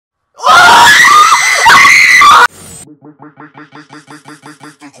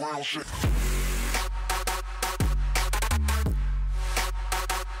Hey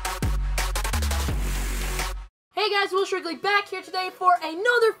guys, Shrigley back here today for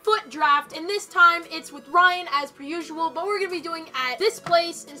another FUT draft, and this time it's with Ryan as per usual, but we're going to be doing at this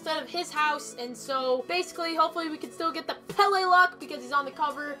place instead of his house, and so basically hopefully we can still get the Pele luck because he's on the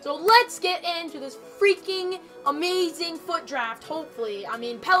cover. So let's get into this freaking amazing FUT draft, hopefully. I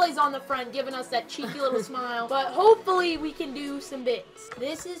mean, Pele's on the front giving us that cheeky little smile, but hopefully we can do some bits.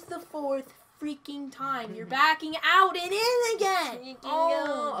 This is the fourth freaking time you're backing out and in again.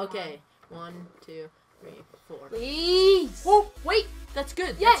 Oh, okay. 1, 2, 3, 4. Please. Oh, wait. That's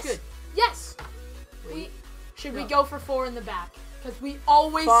good. Yes. That's good. Yes. Should we go for 4 in the back? Because we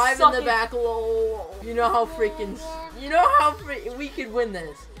always 5 suck in the back. Lol. You know how freaking. We could win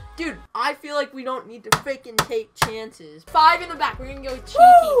this, dude. I feel like we don't need to freaking take chances. 5 in the back. We're gonna go cheeky.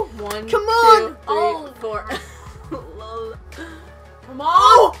 Woo! 1, Come on. 2, 3, 4. Lol. Come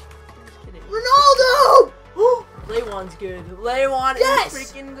on. Just kidding. Ronaldo. Laywan's good. Laywan Yes!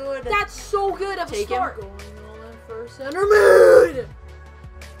 is freaking good. That's so good of a Take start. him. Going all in for center mid.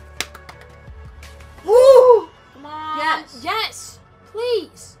 Woo! Come on. Yes. Yes.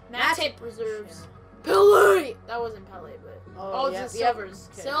 Please. Matt Matip reserves. Pele. That wasn't Pele, but yeah, it's silvers.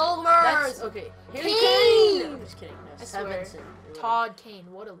 Okay. Silvers. That's okay. Kane. I'm just kidding. No, I swear. Sevenson. Todd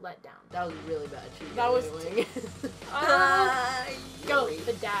Kane. What a letdown. That was really bad. That was go Really?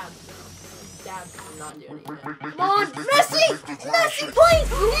 the dab. Dab. I'm not doing anything. Come on, Messi! Messi, please!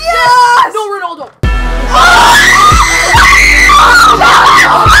 Yes! No, Ronaldo!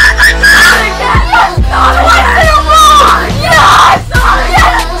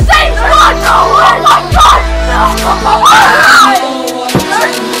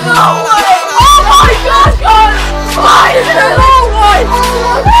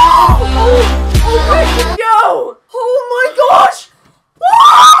 Oh my gosh!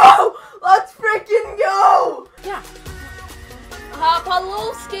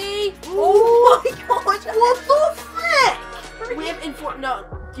 What the frick? We have no,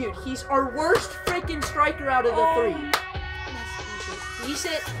 dude. He's our worst freaking striker out of the 3.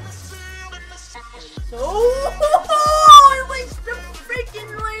 Decent. So I like the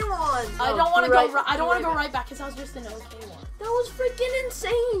freaking Laywan. I don't want to go. I don't want to go right back because I was just an okay one. That was freaking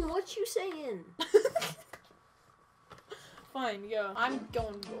insane. What you saying? Fine, go. I'm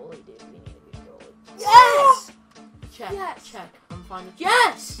going goalie, dude. We need to be goalie. Yes. Check. Yes. Check. I'm fine with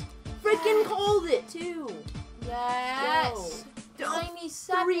yes. Freaking called it too. Yes. Go.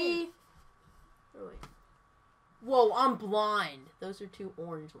 97. 3. Really? Whoa, I'm blind. Those are 2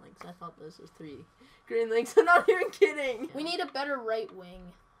 orange links. I thought those was 3 green links. I'm not even kidding. We need a better right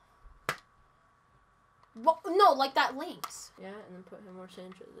wing. Well, no, like that links. Yeah, and then put him more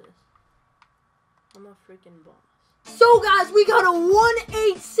Sanchez this. I'm a freaking boss. So guys, we got a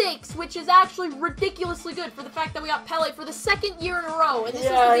 186, which is actually ridiculously good for the fact that we got Pele for the 2nd year in a row, and this is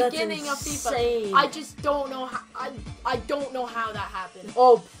the beginning of FIFA. I just don't know how. I don't know how that happened.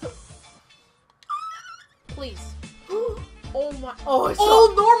 Oh, please. Oh my. Oh,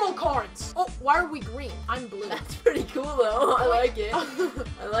 all normal cards. Oh, why are we green? I'm blue. That's pretty cool though. I like it. I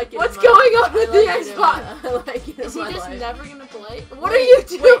like it. What's going on with the Xbox? I like it. Is he just never gonna play? What wait, are you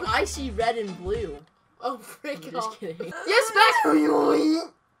doing? Wait, I see red and blue. Oh, freak I'm just kidding. Yes, back. Sorry.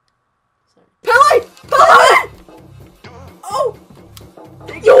 Pele! Pele! Oh!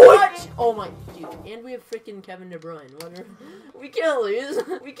 Yoink! Oh my dude, and we have freaking Kevin De Bruyne. What are... We can't lose.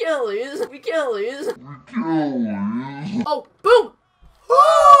 We can't lose. We can't lose. Oh, boom!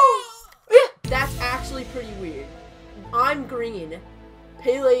 That's actually pretty weird. I'm green.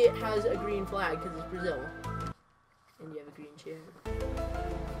 Pele has a green flag because it's Brazil. And you have a green chair.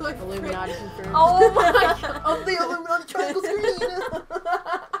 Illuminati confirmed. Oh my god. Oh, the Illuminati triangle's green.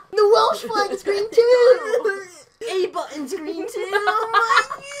 The Welsh flag is green too. A button's green too. Oh my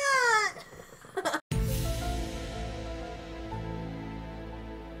god.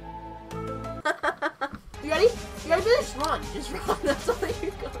 You ready? You ready for this? Just run. Just run. That's all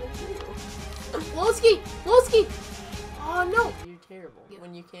you're gonna do. Lowski! Lowski! Oh no. You're terrible.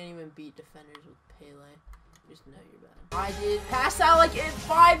 When you can't even beat defenders with Pele. Just know you're bad. I did pass out like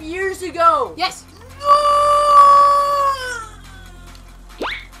 5 years ago. Yes. He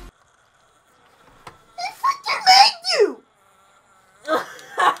freaking made you.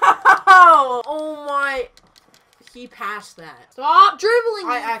 Oh my. He passed that. Stop dribbling.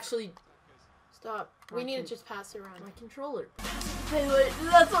 I actually. Stop. We need to just pass it around. My controller. Pele,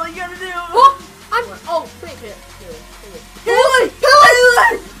 that's all you gotta do. Oh, oh, freak it. Pele!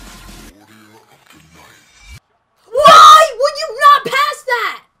 Pele! Why would you not pass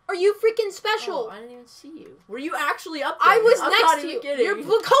that? Are you freaking special. Oh, I didn't even see you. Were you actually up there? I was I'm next not to even you. kidding. You're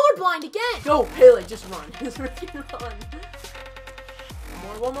colorblind again. Go, Pele, just run. Just freaking run.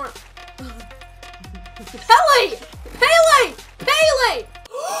 One more. Pele! Pele! Pele!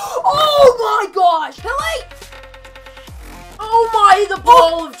 Oh my gosh! Pele! Oh my, the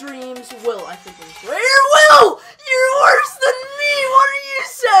ball of dreams. Will, I think it's where Will! You're worse than me! What are you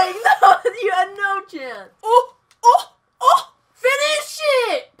saying? No, you had no chance. Oh! Finish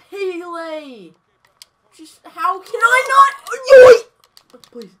it! Pele! Just, how can I not? Yoy!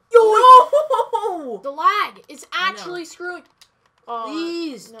 Please. No! The lag is actually screwing.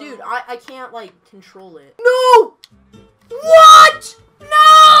 Please, no. dude, I can't, like, control it. No! What?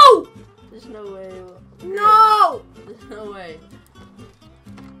 No! There's no way. No! There's no way.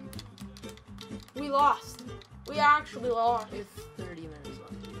 We lost. We actually lost. We have 30 minutes left.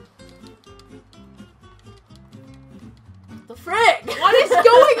 The frick! What is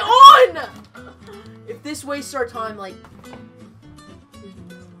going on? If this wastes our time, like...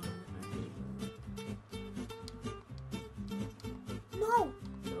 No.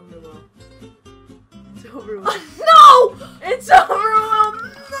 It's over, Will. It's over, Will. No! It's over, Will!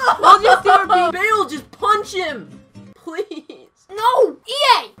 No! I'll just do it, babe. Bale, just punch him! Please. No!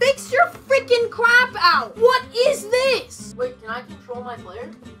 EA! Fix your freaking crap out! What is this? Wait, can I control my player?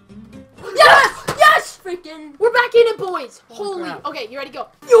 Yes! Yes! Freaking... We're back in it, boys! Oh, Holy... crap. Okay, you ready? Go.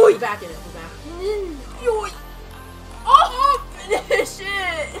 We're back in it. We're back. Yoy! Oh! Finish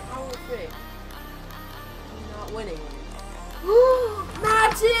it! Oh, frick. I'm not winning.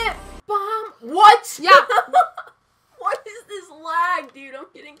 That's it! Bomb! What? Yeah. What is this lag, dude? I'm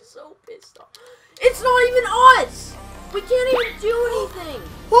getting so pissed off. It's not even us! We can't even do anything!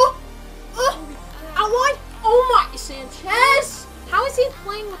 I won! Oh my... Sanchez! How is he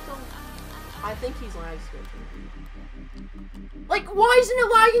playing with them? I think he's lag switching. Like, why isn't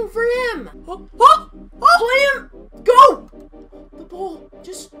it lagging for him? Play him! Go! The ball.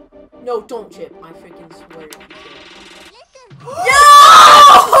 Just... No, don't chip. I freaking swear if you chip. Yes!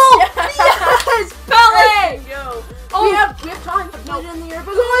 Yes! Pele! Go! Oh. We have time to put it in the air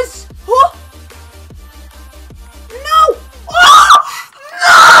because... No! No!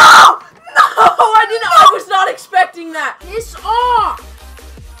 I was not expecting that! Piss off!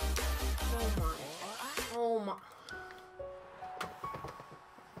 Oh my.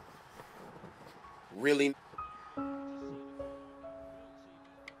 Really?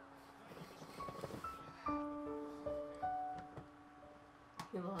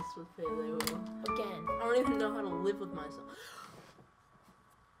 You lost with Pele again. I don't even know how to live with myself.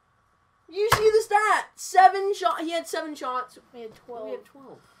 You see the stat? 7 shots. He had 7 shots. We had 12. We have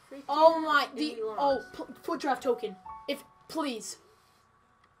 12. Freaking Oh my, we lost. foot draft token. Please.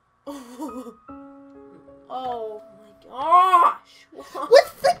 Oh my gosh. with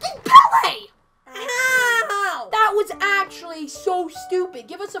freaking Pele! How? That was actually so stupid.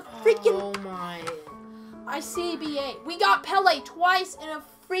 Give us a freaking Oh my. ICBA. We got Pele twice in a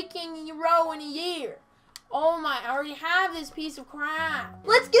freaking row in a year. Oh my, I already have this piece of crap.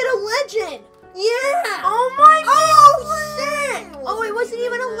 Let's get a legend. Yeah. Oh my. Oh, sick. Oh, it wasn't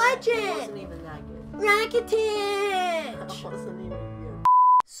even a It legend. wasn't even that good. Rakitic. It wasn't even good.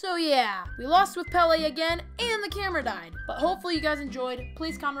 So yeah, we lost with Pele again, and the camera died. But hopefully you guys enjoyed.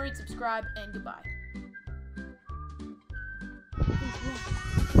 Please comment, rate, subscribe, and goodbye.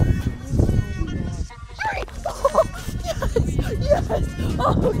 Yes!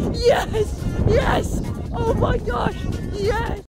 Oh, yes! Yes! Oh my gosh! Yes!